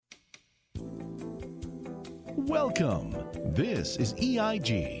Welcome. This is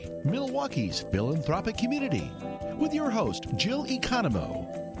EIG, Milwaukee's philanthropic community, with your host, Jill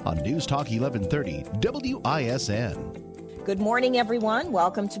Economou, on News Talk 1130 WISN. Good morning, everyone.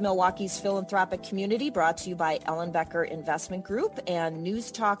 Welcome to Milwaukee's philanthropic community, brought to you by Ellenbecker Investment Group and News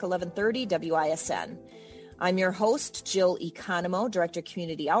Talk 1130 WISN. I'm your host, Jill Economou, Director of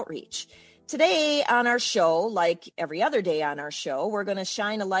Community Outreach. Today on our show, like every other day on our show, we're going to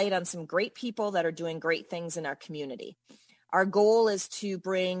shine a light on some great people that are doing great things in our community. Our goal is to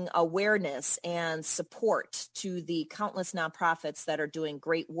bring awareness and support to the countless nonprofits that are doing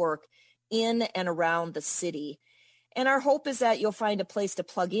great work in and around the city. And our hope is that you'll find a place to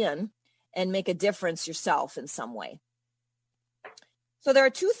plug in and make a difference yourself in some way. So there are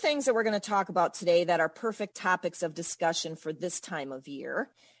two things that we're going to talk about today that are perfect topics of discussion for this time of year.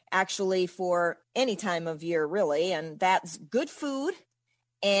 Actually, for any time of year, really, and that's good food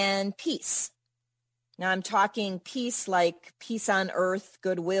and peace. Now, I'm talking peace like peace on earth,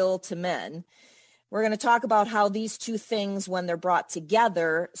 goodwill to men. We're going to talk about how these two things, when they're brought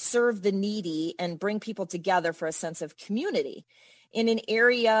together, serve the needy and bring people together for a sense of community in an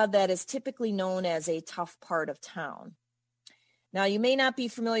area that is typically known as a tough part of town. Now, you may not be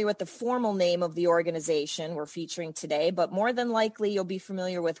familiar with the formal name of the organization we're featuring today, but more than likely you'll be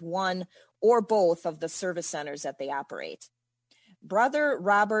familiar with one or both of the service centers that they operate. Brother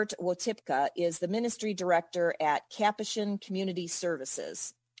Robert Wotipka is the ministry director at Capuchin Community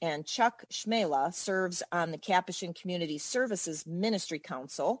Services, and Chuck Schmela serves on the Capuchin Community Services Ministry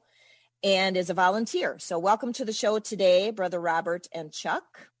Council and is a volunteer. So welcome to the show today, Brother Robert and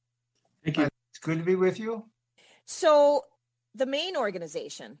Chuck. Thank you. It's good to be with you. So the main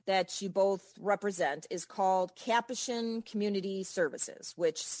organization that you both represent is called Capuchin Community Services,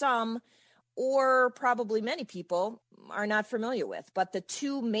 which some or probably many people are not familiar with. But the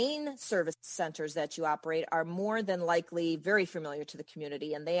two main service centers that you operate are more than likely very familiar to the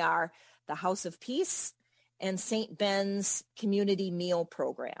community, and they are the House of Peace and St. Ben's Community Meal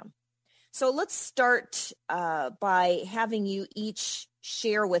Program. So let's start by having you each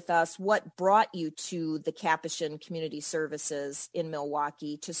share with us what brought you to the Capuchin Community Services in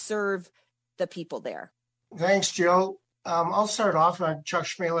Milwaukee to serve the people there. Thanks, Jill. I'll start off on Chuck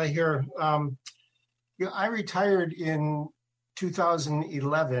Schmela here. I retired in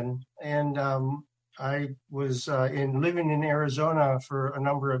 2011, and I was living in Arizona for a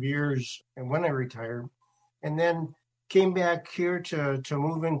number of years, and when I retired, and then came back here to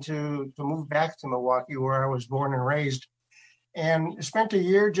move back to Milwaukee, where I was born and raised. And spent a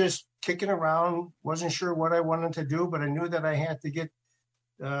year just kicking around, wasn't sure what I wanted to do, but I knew that I had to get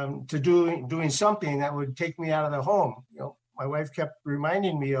to doing something that would take me out of the home. You know, my wife kept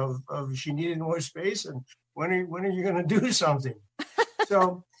reminding me of she needed more space, and when are you going to do something?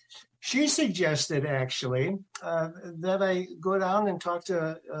 So she suggested actually that I go down and talk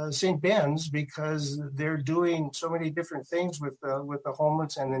to St. Ben's, because they're doing so many different things with the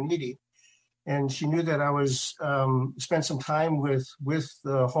homeless and the needy. And she knew that I was spent some time with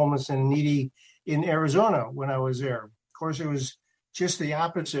the homeless and needy in Arizona when I was there. Of course, it was just the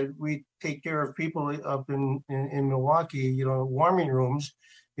opposite. We take care of people up in Milwaukee, warming rooms.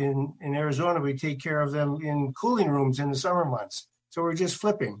 In Arizona, we take care of them in cooling rooms in the summer months. So we're just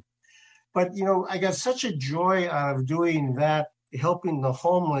flipping. But, I got such a joy out of doing that, helping the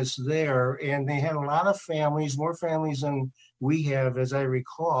homeless there. And they had a lot of families, more families than we have, as I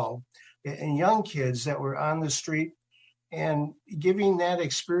recall, and young kids that were on the street, and giving that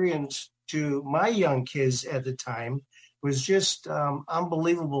experience to my young kids at the time was just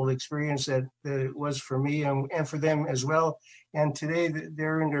unbelievable experience that it was for me and for them as well. And today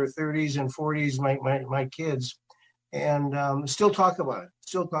they're in their 30s and 40s, my kids, and still talk about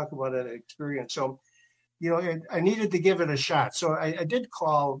that experience. So, I needed to give it a shot. So I did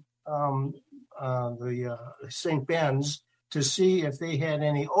call the St. Ben's to see if they had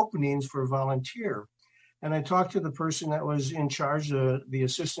any openings for volunteer. And I talked to the person that was in charge, the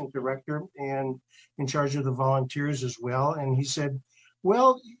assistant director, and in charge of the volunteers as well. And he said,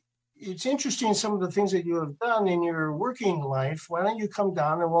 well, it's interesting some of the things that you have done in your working life. Why don't you come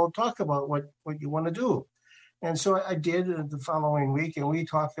down and we'll talk about what you want to do? And so I did the following week, and we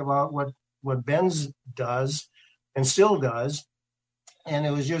talked about what Ben's does and still does. And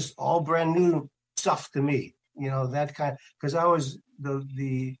it was just all brand new stuff to me. That kind, because I was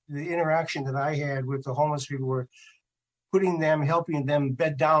the interaction that I had with the homeless people were helping them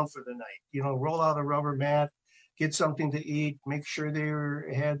bed down for the night, roll out a rubber mat, get something to eat, make sure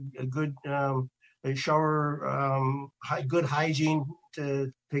they had a good shower, good hygiene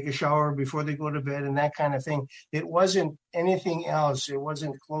to take a shower before they go to bed and that kind of thing. It wasn't anything else. It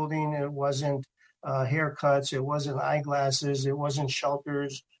wasn't clothing. It wasn't haircuts. It wasn't eyeglasses. It wasn't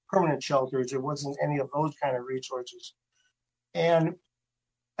shelters, permanent shelters. It wasn't any of those kind of resources. And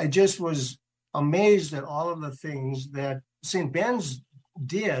I just was amazed at all of the things that St. Ben's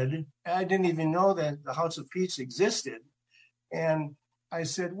did. I didn't even know that the House of Peace existed. And I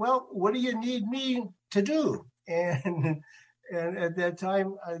said, well, what do you need me to do? And at that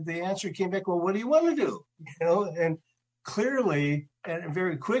time, the answer came back, well, what do you want to do? And clearly and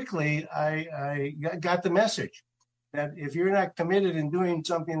very quickly, I got the message that if you're not committed in doing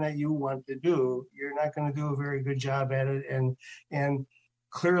something that you want to do, you're not going to do a very good job at it. And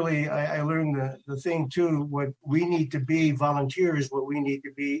clearly, I learned the thing too, what we need to be volunteers, what we need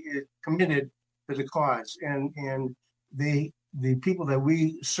to be is committed to the cause. And the people that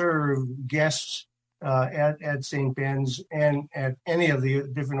we serve, guests at St. Ben's and at any of the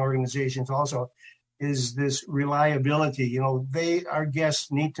different organizations also, is this reliability. Our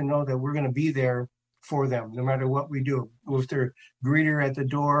guests need to know that we're going to be there for them, no matter what we do. If they're greeter at the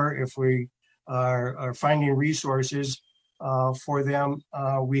door, if we are finding resources for them,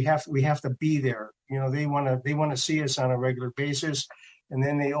 we have to be there. They want to see us on a regular basis, and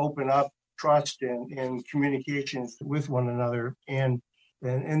then they open up trust and communications with one another, and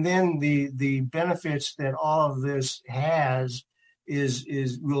then the benefits that all of this has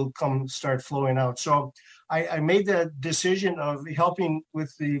will start flowing out. So I made the decision of helping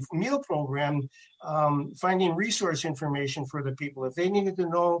with the meal program, finding resource information for the people. If they needed to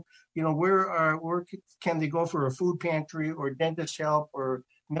know, where can they go for a food pantry or dentist help or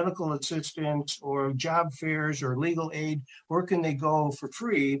medical assistance or job fairs or legal aid, where can they go for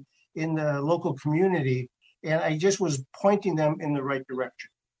free in the local community? And I just was pointing them in the right direction.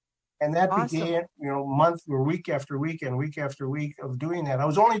 And that began, month or week after week and week after week of doing that. I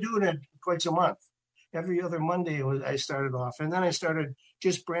was only doing it twice a month. Every other Monday I started off. And then I started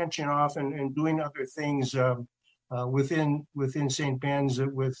just branching off and doing other things within St. Ben's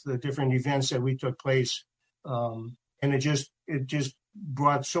with the different events that we took place. And it just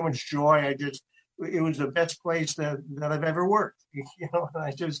brought so much joy. It was the best place that I've ever worked. And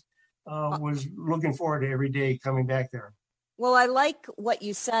I just was looking forward to every day coming back there. Well, I like what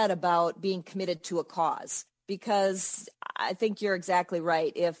you said about being committed to a cause, because I think you're exactly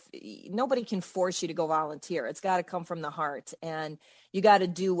right. If nobody can force you to go volunteer, it's got to come from the heart, and you got to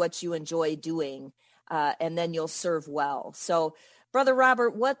do what you enjoy doing, and then you'll serve well. So, Brother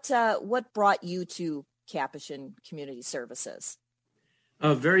Robert, what brought you to Capuchin Community Services?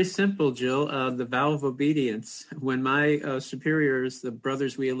 Very simple, Jill. The vow of obedience. When my superiors, the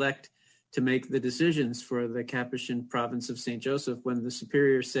brothers we elect to make the decisions for the Capuchin province of St. Joseph, when the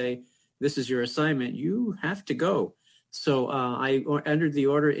superiors say, this is your assignment, you have to go. So I entered the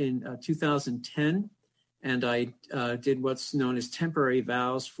order in 2010, and I did what's known as temporary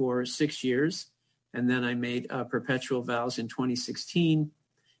vows for 6 years. And then I made perpetual vows in 2016,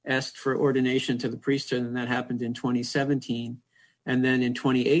 asked for ordination to the priesthood, and that happened in 2017. And then in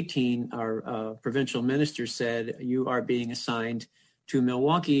 2018, our provincial minister said, you are being assigned to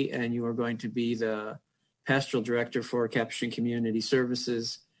Milwaukee, and you are going to be the pastoral director for Capuchin Community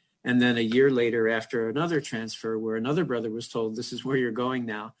Services. And then a year later, after another transfer where another brother was told, this is where you're going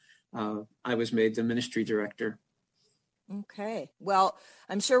now, I was made the ministry director. Okay. Well,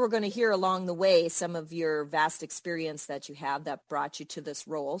 I'm sure we're going to hear along the way some of your vast experience that you have that brought you to this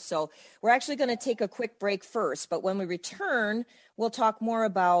role. So we're actually going to take a quick break first, but when we return, we'll talk more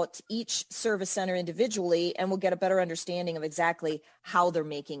about each service center individually, and we'll get a better understanding of exactly how they're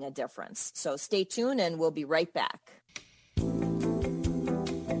making a difference. So stay tuned, and we'll be right back.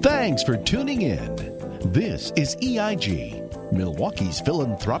 Thanks for tuning in. This is EIG, Milwaukee's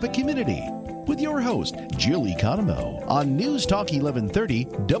philanthropic community, with your host, Jill Economou, on News Talk 1130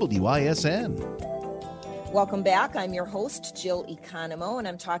 WISN. Welcome back. I'm your host, Jill Economou, and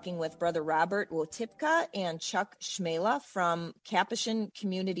I'm talking with Brother Robert Wotipka and Chuck Schmela from Capuchin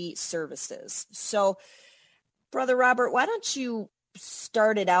Community Services. So, Brother Robert, why don't you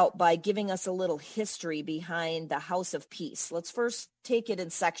start it out by giving us a little history behind the House of Peace? Let's first take it in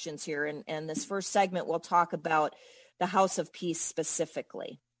sections here, and this first segment we'll talk about the House of Peace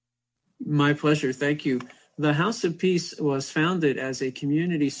specifically. My pleasure. Thank you. The House of Peace was founded as a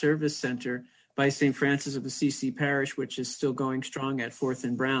community service center by St. Francis of Assisi Parish, which is still going strong at 4th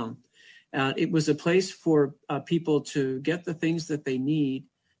and Brown. It was a place for people to get the things that they need,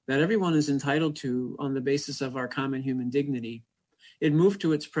 that everyone is entitled to on the basis of our common human dignity. It moved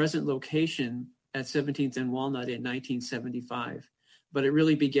to its present location at 17th and Walnut in 1975, but it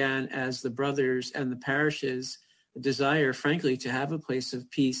really began as the brothers and the parishes' desire, frankly, to have a place of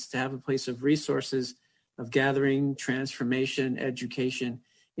peace, to have a place of resources, of gathering, transformation, education,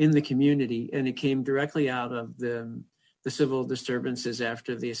 in the community, and it came directly out of the civil disturbances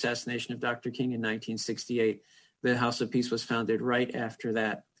after the assassination of Dr. King in 1968. The House of Peace was founded right after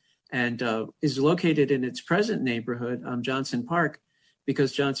that, and is located in its present neighborhood, Johnson Park,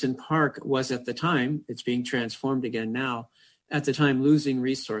 because Johnson Park was at the time, it's being transformed again now, at the time losing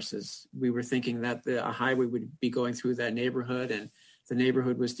resources. We were thinking that a highway would be going through that neighborhood, and the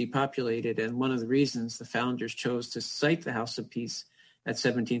neighborhood was depopulated. And one of the reasons the founders chose to site the House of Peace at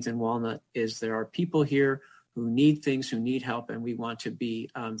 17th and Walnut is there are people here who need things, who need help, and we want to be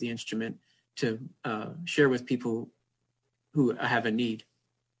the instrument to share with people who have a need.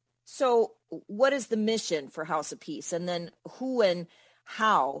 So what is the mission for House of Peace? And then who and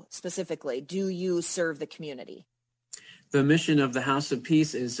how specifically do you serve the community? The mission of the House of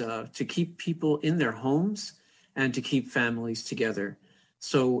Peace is to keep people in their homes and to keep families together.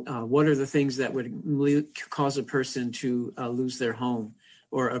 So what are the things that would cause a person to lose their home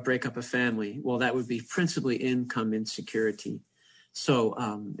or break up a family? Well, that would be principally income insecurity. So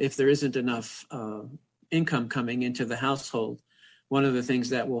if there isn't enough income coming into the household, one of the things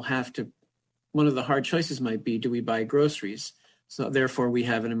that one of the hard choices might be, do we buy groceries? So therefore, we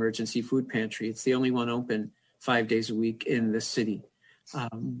have an emergency food pantry. It's the only one open 5 days a week in the city.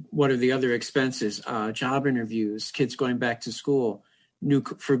 What are the other expenses? Job interviews, kids going back to school,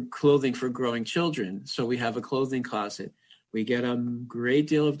 for clothing for growing children. So we have a clothing closet. We get a great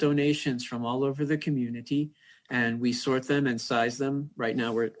deal of donations from all over the community, and we sort them and size them. Right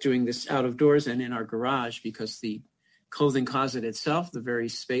now, we're doing this out of doors and in our garage because the clothing closet itself, the very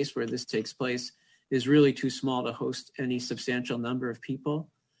space where this takes place, is really too small to host any substantial number of people.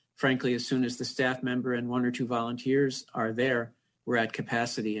 Frankly, as soon as the staff member and one or two volunteers are there, we're at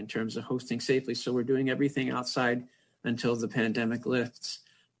capacity in terms of hosting safely. So we're doing everything outside until the pandemic lifts.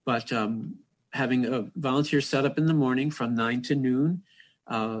 But having a volunteer set up in the morning from 9 to noon,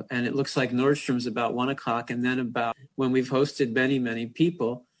 and it looks like Nordstrom's about 1 o'clock. And then about when we've hosted many, many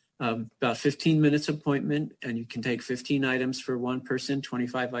people, about 15 minutes appointment, and you can take 15 items for one person,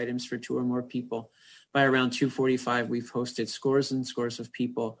 25 items for 2 or more people. By around 2:45, we've hosted scores and scores of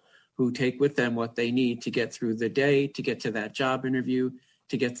people who take with them what they need to get through the day, to get to that job interview,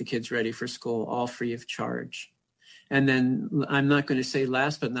 to get the kids ready for school, all free of charge. And then I'm not going to say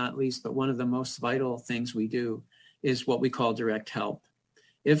last but not least, but one of the most vital things we do is what we call direct help.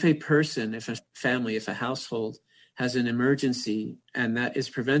 If a person, if a family, if a household has an emergency and that is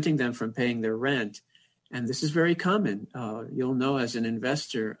preventing them from paying their rent, and this is very common, you'll know as an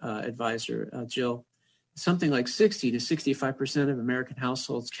investor advisor, Jill, something like 60 to 65% of American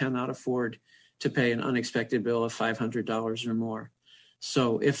households cannot afford to pay an unexpected bill of $500 or more.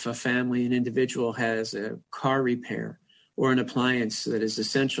 So if a family, an individual has a car repair or an appliance that is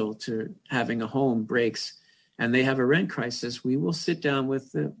essential to having a home breaks and they have a rent crisis, we will sit down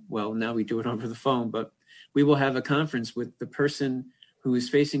with now we do it over the phone, but we will have a conference with the person who is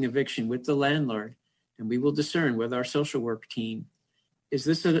facing eviction with the landlord, and we will discern with our social work team, is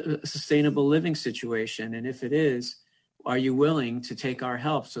this a sustainable living situation? And if it is, are you willing to take our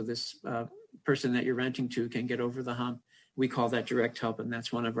help so this person that you're renting to can get over the hump? We call that direct help, and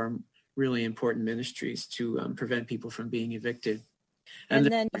that's one of our really important ministries to prevent people from being evicted. And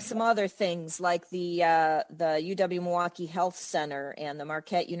then some other things like the UW-Milwaukee Health Center and the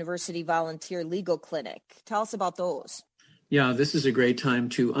Marquette University Volunteer Legal Clinic. Tell us about those. Yeah, this is a great time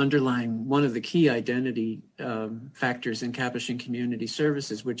to underline one of the key identity factors in Capuchin Community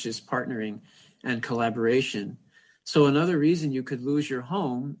Services, which is partnering and collaboration. So another reason you could lose your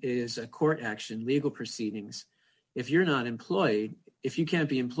home is a court action, legal proceedings. If you're not employed, if you can't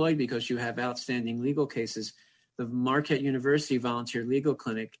be employed because you have outstanding legal cases, the Marquette University Volunteer Legal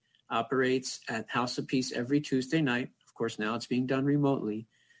Clinic operates at House of Peace every Tuesday night. Of course, now it's being done remotely.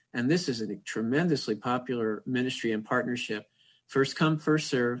 And this is a tremendously popular ministry and partnership. First come, first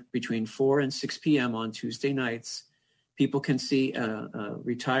serve, between 4 and 6 p.m. on Tuesday nights. People can see a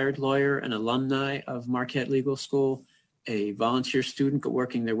retired lawyer, an alumni of Marquette Legal School, a volunteer student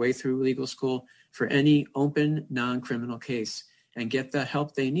working their way through legal school for any open non-criminal case and get the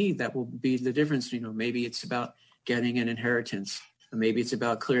help they need. That will be the difference. Maybe it's about getting an inheritance. Maybe it's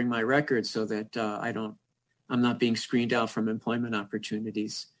about clearing my record so that I'm not being screened out from employment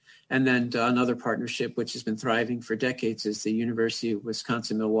opportunities. And then another partnership, which has been thriving for decades, is the University of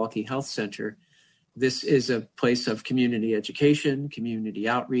Wisconsin-Milwaukee Health Center. This is a place of community education, community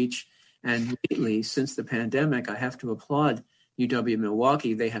outreach. And lately, since the pandemic, I have to applaud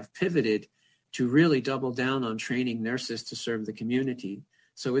UW-Milwaukee. They have pivoted to really double down on training nurses to serve the community.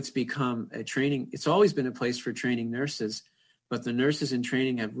 So it's become it's always been a place for training nurses, but the nurses in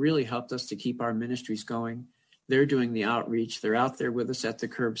training have really helped us to keep our ministries going. they're doing the outreach. They're out there with us at the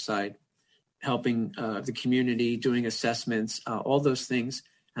curbside, helping the community, doing assessments, all those things.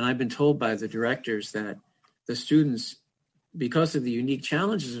 And I've been told by the directors that the students, because of the unique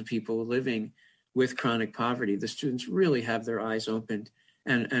challenges of people living with chronic poverty, the students really have their eyes opened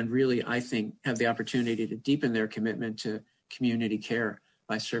and really, I think, have the opportunity to deepen their commitment to community care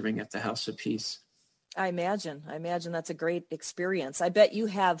by serving at the House of Peace. I imagine that's a great experience. I bet you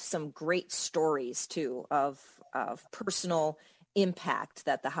have some great stories too of personal impact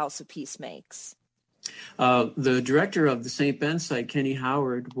that the House of Peace makes. The director of the St. Ben site, Kenny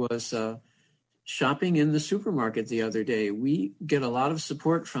Howard, was shopping in the supermarket the other day. We get a lot of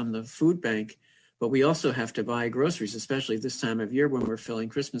support from the food bank, but we also have to buy groceries, especially this time of year when we're filling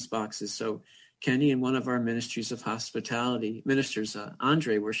Christmas boxes. So Kenny and one of our ministries of hospitality, ministers,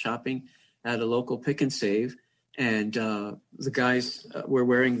 Andre, were shopping at a local Pick and Save. And the guys were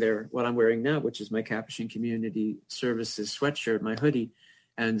wearing what I'm wearing now, which is my Capuchin Community Services sweatshirt, my hoodie.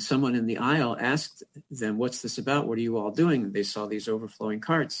 And someone in the aisle asked them, "What's this about? What are you all doing?" They saw these overflowing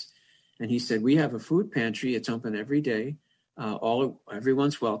carts. And he said, "We have a food pantry. It's open every day.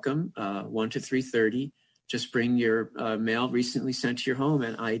 Everyone's welcome, 1 to 3:30. Just bring your mail recently sent to your home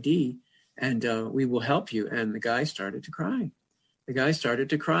and ID, and we will help you." And the guy started to cry. The guy started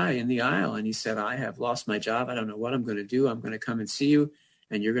to cry in the aisle, and he said, "I have lost my job. I don't know what I'm going to do. I'm going to come and see you,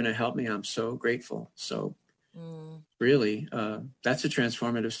 and you're going to help me. I'm so grateful." So really, that's a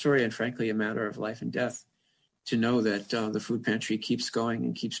transformative story, and frankly, a matter of life and death to know that the food pantry keeps going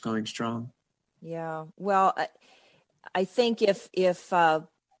and keeps going strong. Yeah. Well, I think if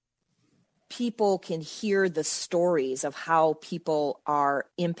people can hear the stories of how people are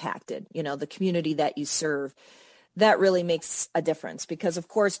impacted, the community that you serve, that really makes a difference, because of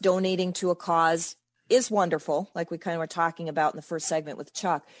course donating to a cause is wonderful, like we kind of were talking about in the first segment with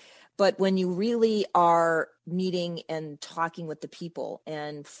Chuck. But when you really are meeting and talking with the people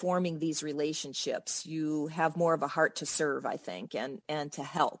and forming these relationships, you have more of a heart to serve, I think, and to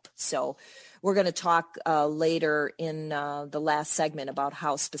help. So we're going to talk later in the last segment about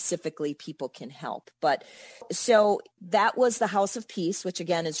how specifically people can help. But so that was the House of Peace, which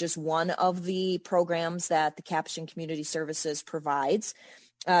again is just one of the programs that the Capuchin Community Services provides.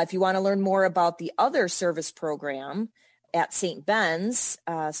 If you want to learn more about the other service program at St. Ben's,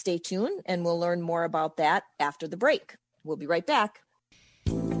 stay tuned, and we'll learn more about that after the break. We'll be right back.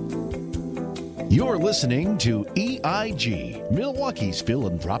 You're listening to EIG, Milwaukee's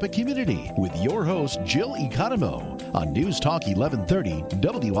philanthropic community, with your host, Jill Economou, on News Talk 1130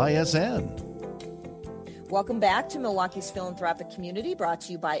 WISN. Welcome back to Milwaukee's philanthropic community, brought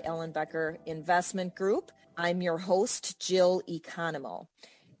to you by Ellenbecker Investment Group. I'm your host, Jill Economou.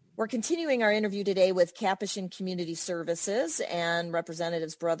 We're continuing our interview today with Capuchin Community Services and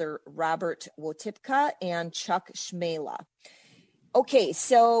Representatives Brother Robert Wotipka and Chuck Schmela. Okay,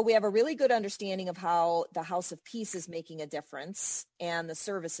 so we have a really good understanding of how the House of Peace is making a difference and the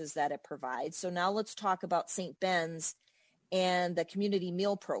services that it provides. So now let's talk about St. Ben's and the community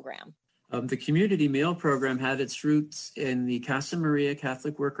meal program. The community meal program had its roots in the Casa Maria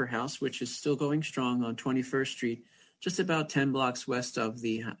Catholic Worker House, which is still going strong on 21st Street, just about 10 blocks west of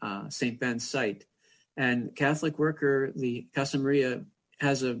the St. Ben's site. And Catholic Worker, the Casa Maria,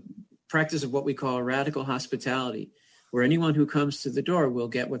 has a practice of what we call radical hospitality, where anyone who comes to the door will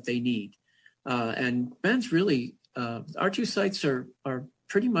get what they need. And Ben's really, our two sites are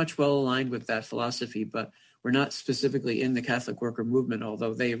pretty much well aligned with that philosophy, but we're not specifically in the Catholic Worker movement,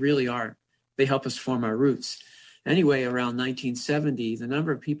 although they really are. They help us form our roots. Anyway, around 1970, the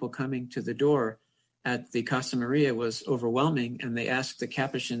number of people coming to the door at the Casa Maria was overwhelming, and they asked the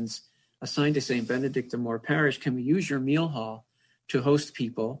Capuchins assigned to St. Benedict de Moor Parish, "Can we use your meal hall to host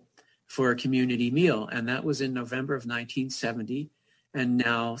people for a community meal?" And that was in November of 1970. And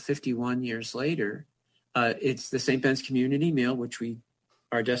now, 51 years later, it's the St. Ben's community meal, which we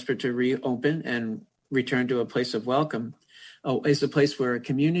are desperate to reopen and return to a place of welcome. Is a place where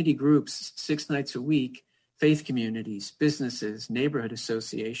community groups, 6 nights a week, faith communities, businesses, neighborhood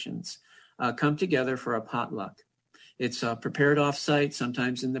associations, come together for a potluck. It's prepared off-site,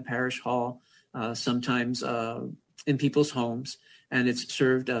 sometimes in the parish hall, sometimes in people's homes, and it's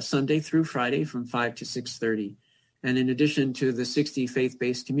served Sunday through Friday from 5 to 6:30. And in addition to the 60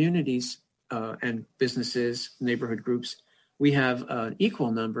 faith-based communities and businesses, neighborhood groups, we have an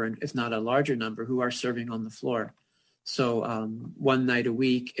equal number, and if not a larger number, who are serving on the floor. So one night a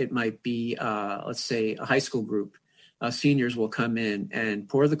week, it might be, let's say, a high school group. Seniors will come in and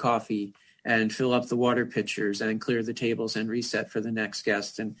pour the coffee and fill up the water pitchers and clear the tables and reset for the next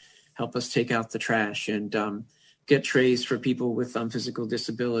guest and help us take out the trash and get trays for people with physical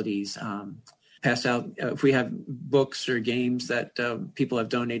disabilities. pass out, if we have books or games that people have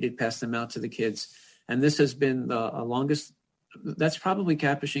donated, pass them out to the kids. And this has been the longest, that's probably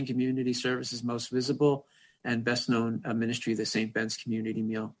Capuchin Community Services' most visible and best known ministry, the St. Ben's Community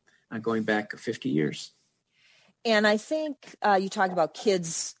Meal, going back 50 years. And I think you talked about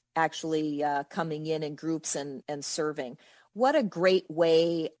kids actually coming in groups and serving. What a great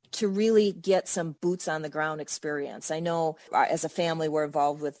way to really get some boots on the ground experience. I know as a family, we're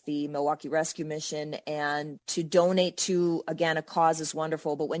involved with the Milwaukee Rescue Mission, and to donate to, again, a cause is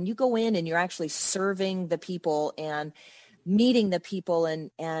wonderful. But when you go in and you're actually serving the people and meeting the people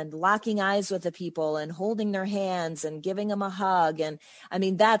and locking eyes with the people and holding their hands and giving them a hug. And I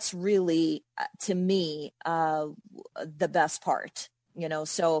mean, that's really, to me, the best part,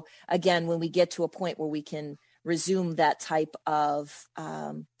 So again, when we get to a point where we can resume that type of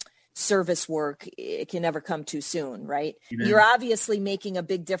service work, it can never come too soon, right? Amen. You're obviously making a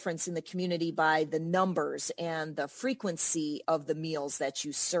big difference in the community by the numbers and the frequency of the meals that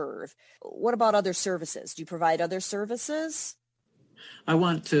you serve. What about other services? Do you provide other services? I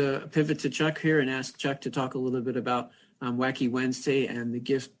want to pivot to Chuck here and ask Chuck to talk a little bit about Wacky Wednesday and the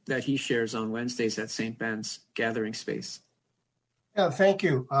gift that he shares on Wednesdays at St. Ben's Gathering Space. Yeah, thank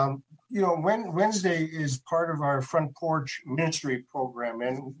you. Wednesday is part of our Front Porch Ministry program,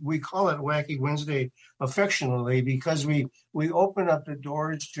 and we call it Wacky Wednesday affectionately because we open up the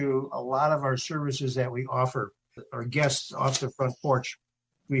doors to a lot of our services that we offer our guests off the front porch.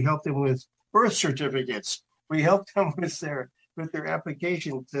 We help them with birth certificates. We help them with their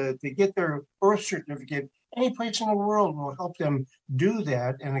application to get their birth certificate. Any place in the world will help them do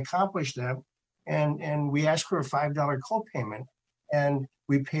that and accomplish that. And we ask for a $5 copayment. And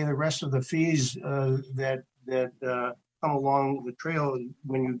we pay the rest of the fees that come along the trail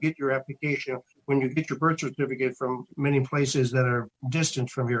when you get your application, when you get your birth certificate from many places that are distant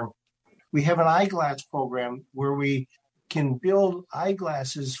from here. We have an eyeglass program where we can build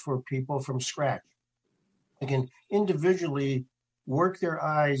eyeglasses for people from scratch. They can individually work their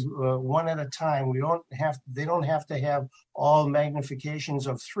eyes one at a time. They don't have to have all magnifications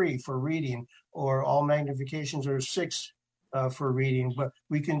of 3 for reading or all magnifications of 6 for reading, but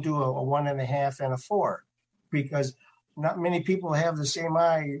we can do a 1.5 and a 4 because not many people have the same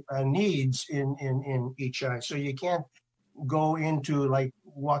eye needs in each eye. So you can't go into like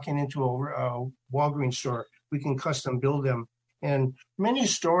walking into a Walgreens store. We can custom build them. And many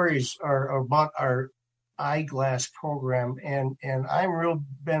stories are about our eyeglass program. And I'm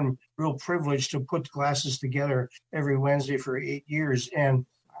been real privileged to put glasses together every Wednesday for 8 years. And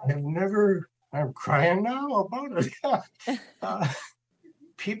I'm crying now about it.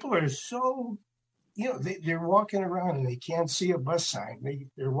 People are so, they're walking around and they can't see a bus sign.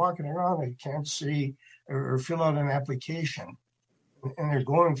 They're walking around, they can't see or fill out an application. And they're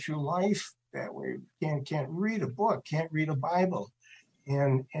going through life that way. Can't read a book, can't read a Bible.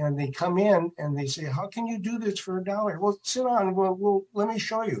 And they come in and they say, how can you do this for $1? Well, sit on, well, let me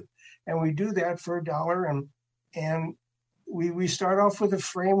show you. And we do that for $1. And we start off with a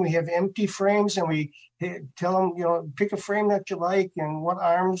frame. We have empty frames, and we tell them, pick a frame that you like and what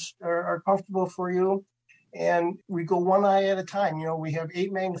arms are comfortable for you. And we go one eye at a time. We have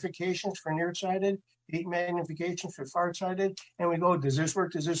 8 magnifications for nearsighted, 8 magnifications for farsighted, and we go, does this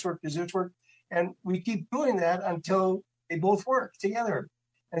work? Does this work? Does this work? And we keep doing that until they both work together.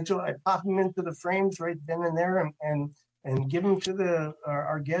 And so I pop them into the frames right then and there and give them to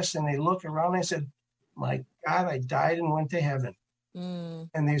our guests, and they look around and said, my God, I died and went to heaven.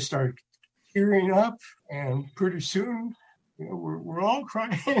 And they start tearing up, and pretty soon, we're all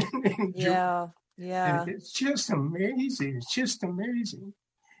crying. Yeah. And it's just amazing. It's just amazing.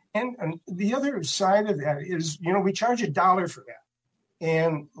 And the other side of that is, we charge $1 for that.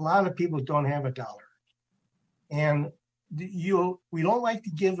 And a lot of people don't have $1. And we don't like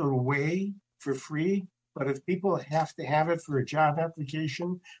to give it away for free, but if people have to have it for a job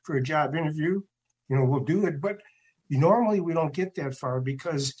application, for a job interview, we'll do it. But normally we don't get that far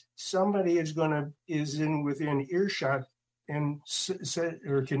because somebody is within earshot and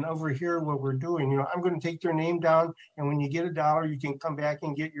or can overhear what we're doing. I'm going to take their name down, and when you get $1, you can come back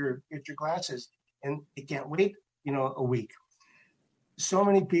and get your glasses. And they can't wait, a week. So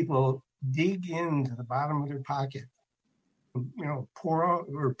many people dig into the bottom of their pocket, pull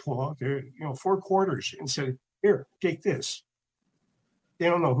out their, 4 quarters and say, here, take this. They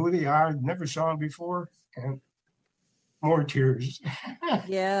don't know who they are, never saw them before, and more tears.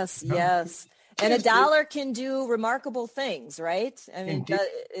 Yes. And $1 can do remarkable things, right? I mean,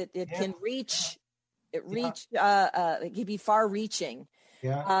 it can reach, it can be far reaching.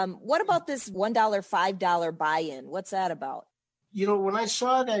 Yeah. What about this $1, $5 buy-in? What's that about? when I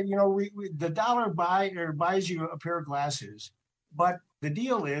saw that, the dollar buys you a pair of glasses, but the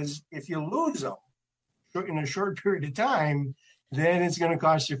deal is if you lose them in a short period of time, then it's going to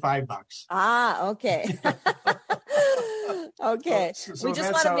cost you $5. Ah, okay. Okay. So we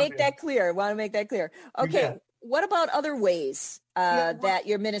just want to make that clear. Okay. What about other ways that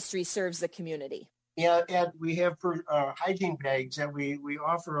your ministry serves the community? Yeah, and we have hygiene bags that we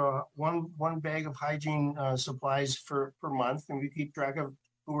offer one bag of hygiene supplies per month, and we keep track of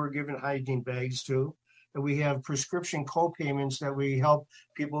who we're giving hygiene bags to. And we have prescription co-payments that we help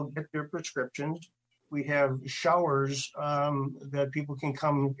people get their prescriptions. We have showers that people can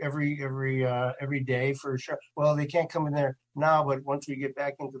come every day for sure. Well, they can't come in there now, but once we get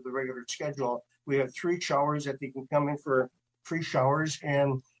back into the regular schedule, we have 3 showers that they can come in for free showers,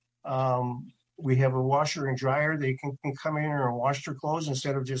 and we have a washer and dryer. They can come in and wash their clothes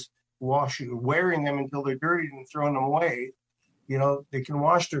instead of just wearing them until they're dirty and throwing them away. They can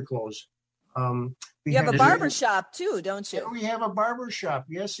wash their clothes. You have a barber shop too, don't you? We have a barber shop.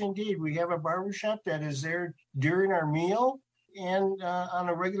 Yes, indeed. We have a barber shop that is there during our meal and on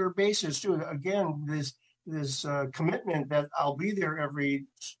a regular basis too. Again, this commitment that I'll be there every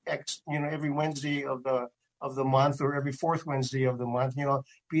Wednesday of the month or every fourth Wednesday of the month,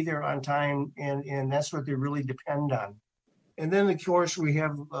 be there on time. And that's what they really depend on. And then, of course, we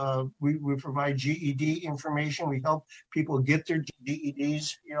have we provide GED information. We help people get their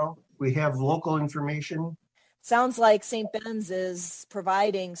GEDs. We have local information. Sounds like St. Ben's is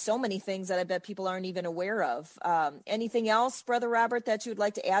providing so many things that I bet people aren't even aware of. Anything else, Brother Robert, that you would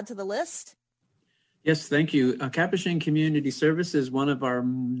like to add to the list? Yes, thank you. Capuchin Community Services, one of our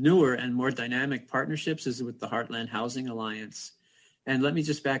newer and more dynamic partnerships is with the Heartland Housing Alliance. And let me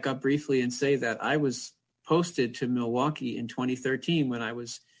just back up briefly and say that I was posted to Milwaukee in 2013 when I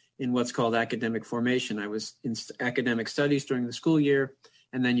was in what's called academic formation. I was in academic studies during the school year,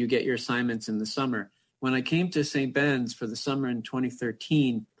 and then you get your assignments in the summer. When I came to St. Ben's for the summer in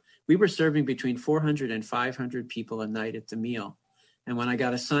 2013, we were serving between 400 and 500 people a night at the meal. And when I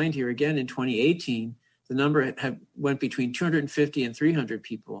got assigned here again in 2018, the number went between 250 and 300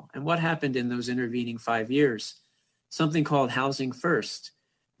 people. And what happened in those intervening 5 years? Something called Housing First.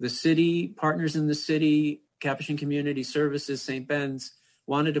 The city, partners in the city, Capuchin Community Services, St. Ben's,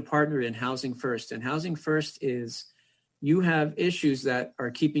 wanted to partner in Housing First. And Housing First is you have issues that are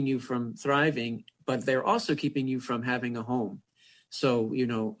keeping you from thriving, but they're also keeping you from having a home. So,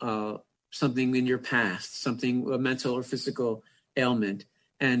 something in your past, a mental or physical ailment.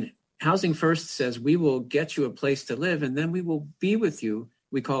 And Housing First says we will get you a place to live, and then we will be with you.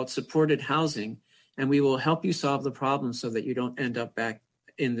 We call it supported housing, and we will help you solve the problem so that you don't end up back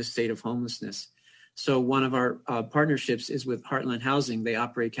in the state of homelessness. So one of our partnerships is with Heartland Housing. They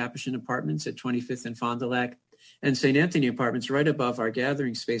operate Capuchin Apartments at 25th and Fond du Lac and St. Anthony Apartments right above our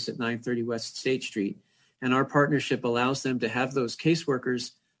gathering space at 930 West State Street. And our partnership allows them to have those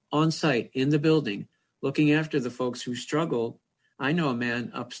caseworkers on site in the building, looking after the folks who struggle. I know a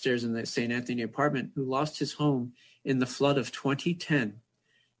man upstairs in the St. Anthony apartment who lost his home in the flood of 2010.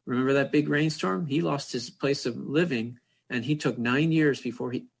 Remember that big rainstorm? He lost his place of living, and he took 9 years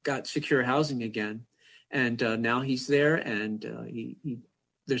before he got secure housing again. And now he's there, and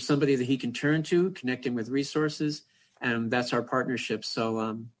there's somebody that he can turn to, connect him with resources, and that's our partnership.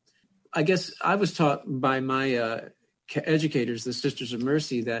 So I guess I was taught by my educators, the Sisters of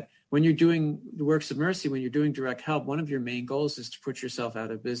Mercy, that when you're doing the works of mercy, when you're doing direct help, one of your main goals is to put yourself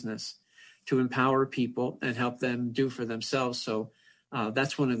out of business, to empower people and help them do for themselves. So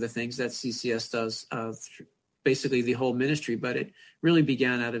that's one of the things that CCS does, basically the whole ministry, but it really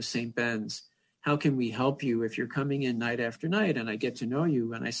began out of St. Ben's. How can we help you if you're coming in night after night and I get to know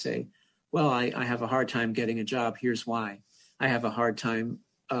you and I say, well, I have a hard time getting a job. Here's why. I have a hard time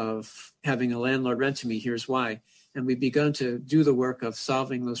of having a landlord rent to me. Here's why. And we've begun to do the work of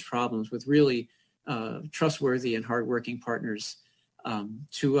solving those problems with really trustworthy and hardworking partners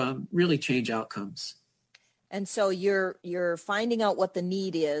to really change outcomes. And so you're finding out what the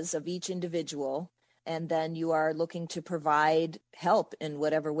need is of each individual, and then you are looking to provide help in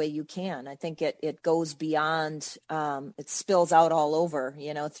whatever way you can. I think it goes beyond, it spills out all over,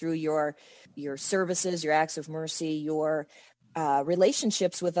 through your services, your acts of mercy, your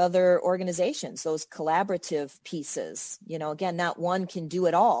relationships with other organizations, those collaborative pieces. Again, not one can do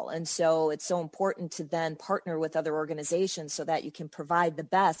it all. And so it's so important to then partner with other organizations so that you can provide the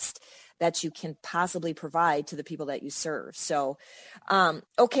best that you can possibly provide to the people that you serve. So,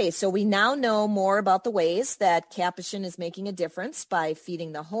 okay, so we now know more about the ways that Capuchin is making a difference by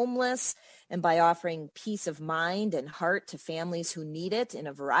feeding the homeless and by offering peace of mind and heart to families who need it in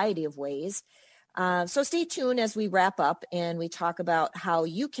a variety of ways. So stay tuned as we wrap up and we talk about how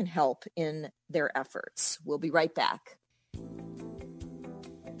you can help in their efforts. We'll be right back.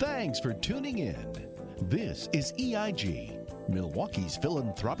 Thanks for tuning in. This is EIG, Milwaukee's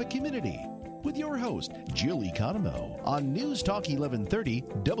philanthropic community, with your host, Jill Economou, on News Talk 1130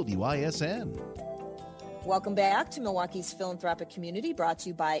 WISN. Welcome back to Milwaukee's philanthropic community, brought to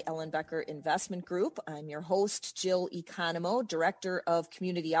you by Ellenbecker Investment Group. I'm your host, Jill Economou, Director of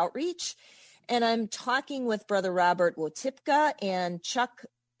Community Outreach, and I'm talking with Brother Robert Wotipka and Chuck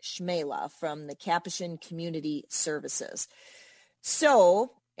Schmela from the Capuchin Community Services.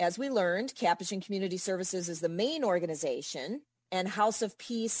 So, as we learned, Capuchin Community Services is the main organization, and House of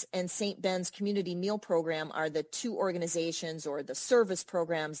Peace and St. Ben's Community Meal Program are the two organizations or the service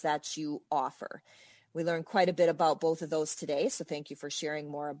programs that you offer. We learned quite a bit about both of those today, so thank you for sharing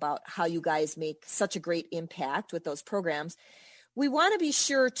more about how you guys make such a great impact with those programs. We want to be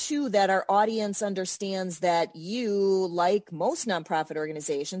sure, too, that our audience understands that you, like most nonprofit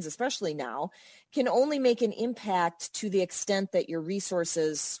organizations, especially now, can only make an impact to the extent that your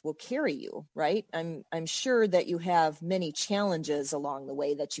resources will carry you, right? I'm sure that you have many challenges along the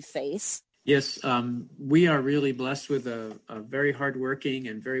way that you face. Yes, we are really blessed with a very hardworking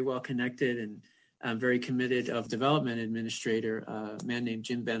and very well-connected and very committed development administrator, a man named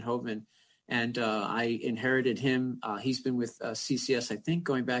Jim Van Hoven. And I inherited him. He's been with CCS, I think,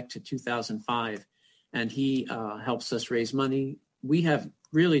 going back to 2005. And he helps us raise money. We have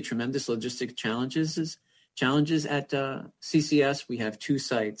really tremendous logistic challenges at CCS. We have two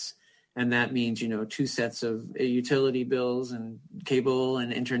sites. And that means, two sets of utility bills and cable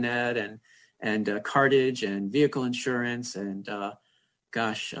and internet and cartage and vehicle insurance. And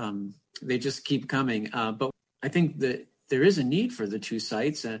they just keep coming. But I think that there is a need for the two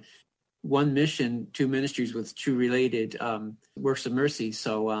sites. One mission, two ministries with two related works of mercy.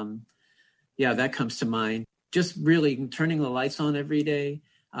 So, that comes to mind. Just really turning the lights on every day,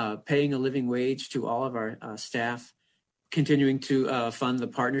 paying a living wage to all of our staff, continuing to fund the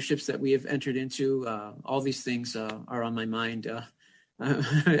partnerships that we have entered into. All these things are on my mind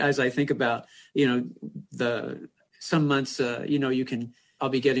as I think about, some months, I'll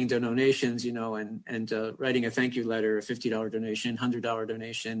be getting donations, and writing a thank you letter, a $50 donation, $100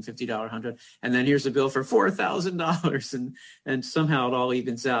 donation, $50, $100, and then here's a bill for $4,000, and somehow it all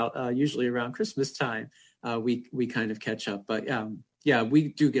evens out. Usually around Christmas time, we kind of catch up. But we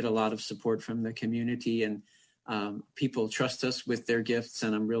do get a lot of support from the community, and people trust us with their gifts,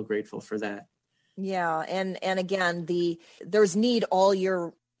 and I'm real grateful for that. Yeah, and again, there's need all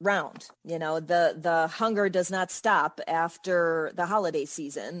year round. The hunger does not stop after the holiday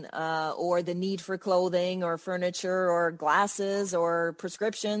season, or the need for clothing or furniture or glasses or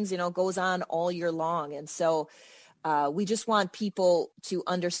prescriptions, goes on all year long. And so we just want people to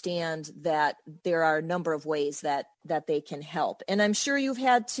understand that there are a number of ways that they can help. And I'm sure you've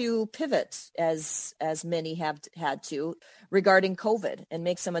had to pivot, as many have had to, regarding COVID and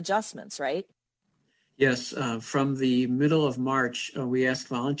make some adjustments, right? Yes, from the middle of March, we asked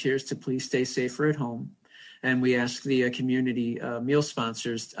volunteers to please stay safer at home. And we asked the community meal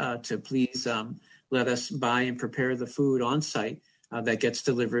sponsors to please let us buy and prepare the food on site that gets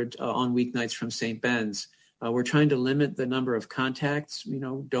delivered on weeknights from St. Ben's. We're trying to limit the number of contacts.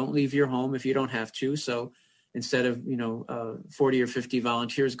 Don't leave your home if you don't have to. So instead of, 40 or 50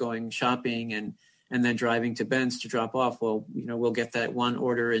 volunteers going shopping and then driving to Ben's to drop off, we'll get that one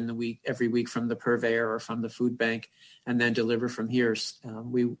order in the week, every week, from the purveyor or from the food bank, and then deliver from here.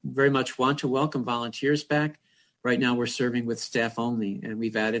 We very much want to welcome volunteers back. Right now we're serving with staff only, and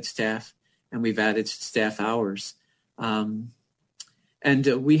we've added staff and we've added staff hours. And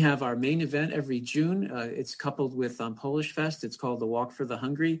we have our main event every June. It's coupled with Polish Fest. It's called the Walk for the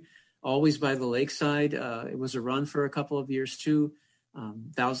Hungry, always by the lakeside. It was a run for a couple of years too.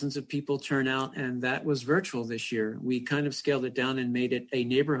 Thousands of people turn out, and that was virtual this year. We kind of scaled it down and made it a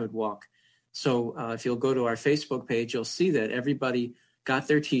neighborhood walk. So if you'll go to our Facebook page, you'll see that everybody got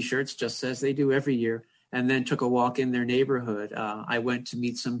their T-shirts, just as they do every year, and then took a walk in their neighborhood. I went to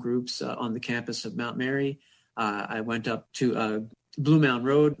meet some groups on the campus of Mount Mary. I went up to Blue Mountain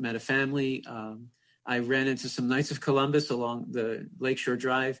Road, met a family. I ran into some Knights of Columbus along the Lakeshore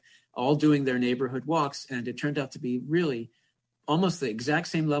Drive, all doing their neighborhood walks, and it turned out to be really almost the exact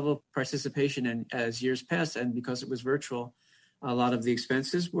same level of participation as years past. And because it was virtual, a lot of the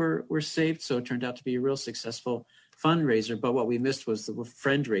expenses were saved. So it turned out to be a real successful fundraiser. But what we missed was the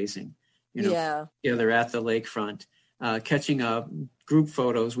friend raising, they're at the lakefront, catching up, group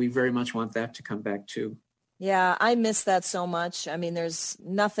photos. We very much want that to come back too. Yeah, I miss that so much. I mean, there's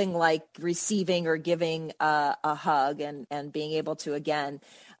nothing like receiving or giving a hug and being able to, again,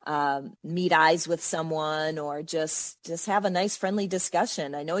 meet eyes with someone or just have a nice friendly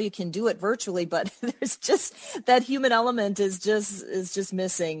discussion. I know you can do it virtually, but there's just that human element is just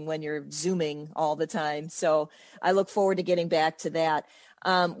missing when you're Zooming all the time. So I look forward to getting back to that.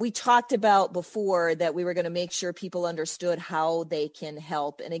 We talked about before that we were going to make sure people understood how they can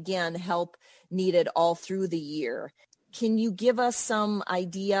help. And again, help needed all through the year. Can you give us some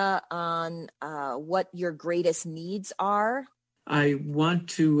idea on what your greatest needs are? I want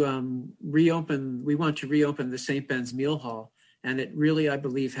to reopen the St. Ben's Meal Hall, and it really, I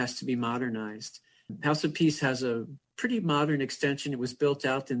believe, has to be modernized. House of Peace has a pretty modern extension. It was built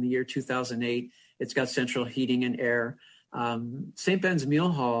out in the year 2008. It's got central heating and air. St. Ben's Meal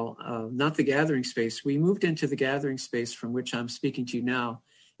Hall, not the gathering space. We moved into the gathering space from which I'm speaking to you now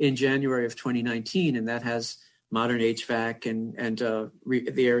in January of 2019, and that has modern HVAC and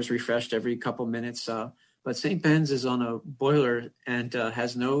the air is refreshed every couple minutes. But St. Ben's is on a boiler and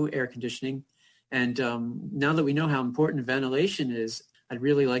has no air conditioning. And now that we know how important ventilation is, I'd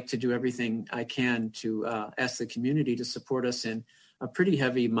really like to do everything I can to ask the community to support us in a pretty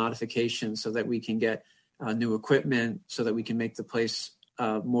heavy modification so that we can get new equipment, so that we can make the place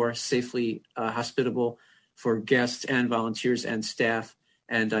more safely hospitable for guests and volunteers and staff.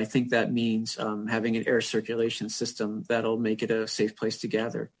 And I think that means having an air circulation system that'll make it a safe place to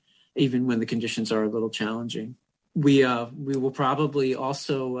gather, even when the conditions are a little challenging. We will probably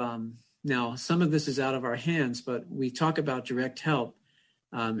also, now some of this is out of our hands, but we talk about direct help.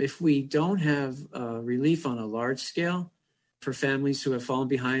 If we don't have relief on a large scale for families who have fallen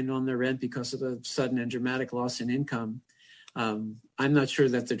behind on their rent because of a sudden and dramatic loss in income, I'm not sure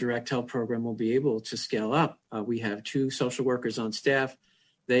that the direct help program will be able to scale up. We have 2 social workers on staff.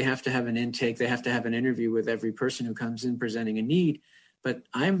 They have to have an intake. They have to have an interview with every person who comes in presenting a need. But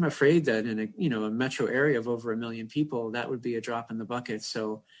I'm afraid that in a metro area of over 1 million people, that would be a drop in the bucket.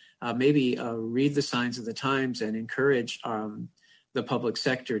 So maybe read the signs of the times and encourage the public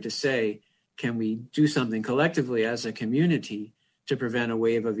sector to say, can we do something collectively as a community to prevent a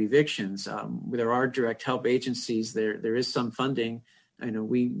wave of evictions? There are direct help agencies. There is some funding. I know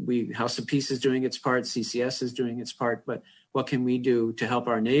we House of Peace is doing its part. CCS is doing its part. But what can we do to help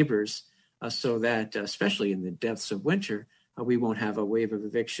our neighbors so that, especially in the depths of winter, we won't have a wave of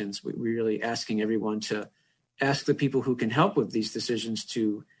evictions? We're really asking everyone to ask the people who can help with these decisions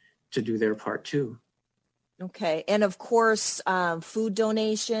to do their part too. Okay. And of course, food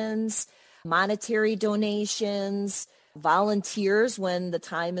donations, monetary donations, volunteers when the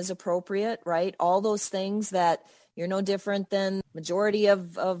time is appropriate, right? All those things that you're no different than majority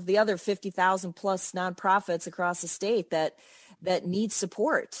of the other 50,000 plus nonprofits across the state that need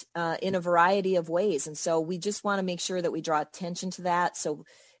support in a variety of ways. And so we just want to make sure that we draw attention to that. So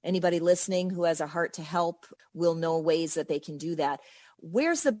anybody listening who has a heart to help will know ways that they can do that.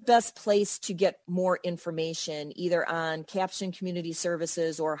 Where's the best place to get more information, either on Capuchin Community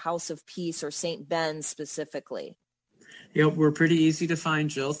Services or House of Peace or St. Ben's specifically? Yeah, we're pretty easy to find,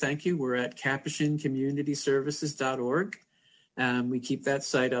 Jill. Thank you. We're at capuchincommunityservices.org. We keep that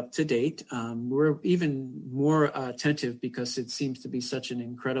site up to date. We're even more attentive because it seems to be such an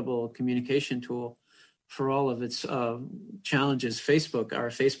incredible communication tool for all of its challenges. Facebook, our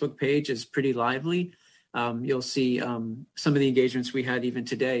Facebook page is pretty lively. You'll see some of the engagements we had even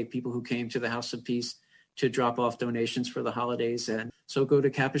today, people who came to the House of Peace to drop off donations for the holidays. And so go to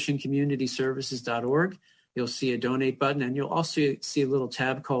capuchincommunityservices.org. You'll see a donate button, and you'll also see a little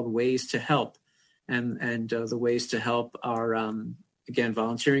tab called Ways to Help. And the ways to help are, again,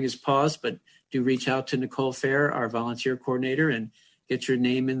 volunteering is paused, but do reach out to Nicole Fair, our volunteer coordinator, and get your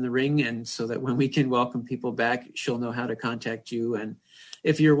name in the ring. And so that when we can welcome people back, she'll know how to contact you. And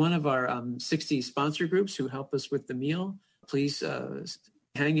if you're one of our 60 sponsor groups who help us with the meal, please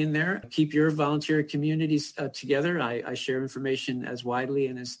hang in there. Keep your volunteer communities together. I share information as widely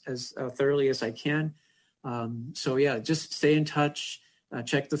and as thoroughly as I can. So yeah, just stay in touch.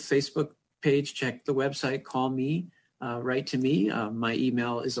 Check the Facebook page, check the website, call me, write to me. My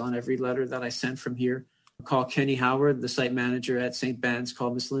email is on every letter that I send from here. Call Kenny Howard, the site manager at St. Ben's.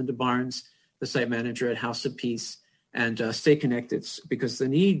 Call Miss Linda Barnes, the site manager at House of Peace, and stay connected, because the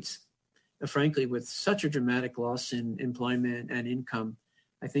needs, frankly, with such a dramatic loss in employment and income,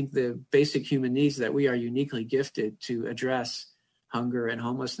 I think the basic human needs that we are uniquely gifted to address, hunger and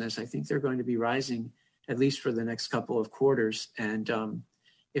homelessness, I think they're going to be rising at least for the next couple of quarters. And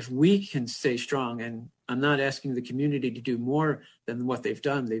if we can stay strong, and I'm not asking the community to do more than what they've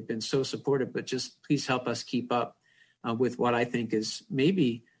done, they've been so supportive, but just please help us keep up with what I think is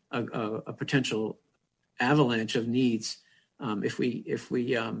maybe a potential avalanche of needs if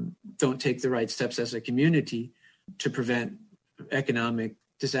we don't take the right steps as a community to prevent economic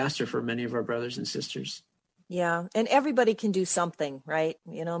disaster for many of our brothers and sisters. Yeah. And everybody can do something, right?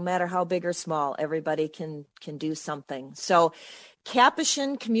 No matter how big or small, everybody can do something. So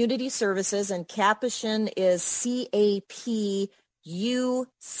Capuchin Community Services, and Capuchin is Capuchin,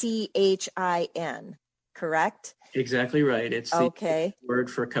 correct? Exactly right. It's the word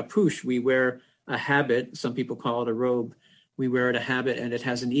for capuche. We wear a habit. Some people call it a robe. We wear it a habit, and it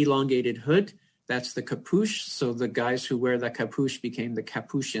has an elongated hood. That's the capuche. So the guys who wear the capuche became the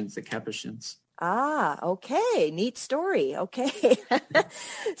Capuchins, the Capuchins. Ah, okay. Neat story. Okay.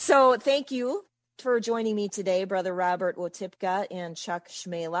 So thank you for joining me today, Brother Robert Wotipka and Chuck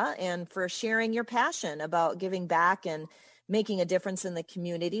Schmela, and for sharing your passion about giving back and making a difference in the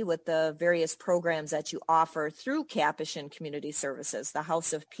community with the various programs that you offer through Capuchin Community Services, the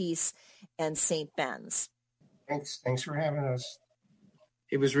House of Peace, and St. Ben's. Thanks for having us.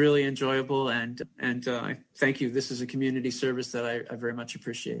 It was really enjoyable, and thank you. This is a community service that I very much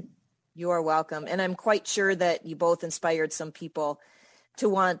appreciate. You are welcome. And I'm quite sure that you both inspired some people to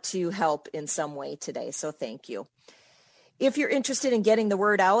want to help in some way today. So thank you. If you're interested in getting the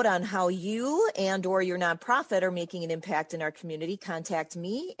word out on how you and or your nonprofit are making an impact in our community, contact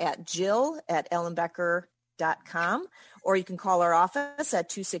me at jill@ellenbecker.com, or you can call our office at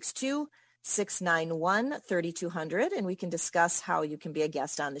 262-691-3200, and we can discuss how you can be a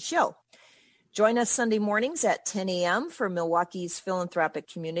guest on the show. Join us Sunday mornings at 10 a.m. for Milwaukee's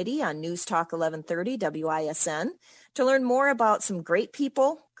philanthropic community on News Talk 1130 WISN to learn more about some great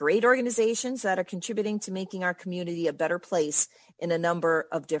people, great organizations that are contributing to making our community a better place in a number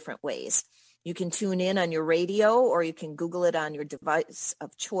of different ways. You can tune in on your radio, or you can Google it on your device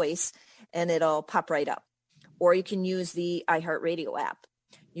of choice, and it'll pop right up. Or you can use the iHeartRadio app.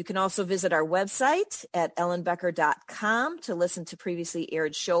 You can also visit our website at ellenbecker.com to listen to previously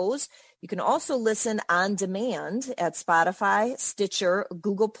aired shows. You can also listen on demand at Spotify, Stitcher,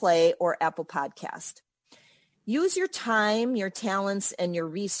 Google Play, or Apple Podcast. Use your time, your talents, and your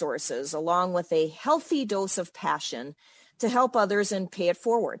resources, along with a healthy dose of passion, to help others and pay it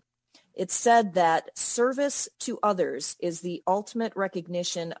forward. It's said that service to others is the ultimate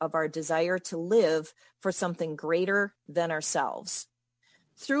recognition of our desire to live for something greater than ourselves.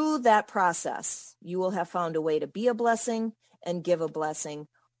 Through that process, you will have found a way to be a blessing and give a blessing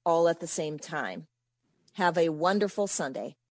all at the same time. Have a wonderful Sunday.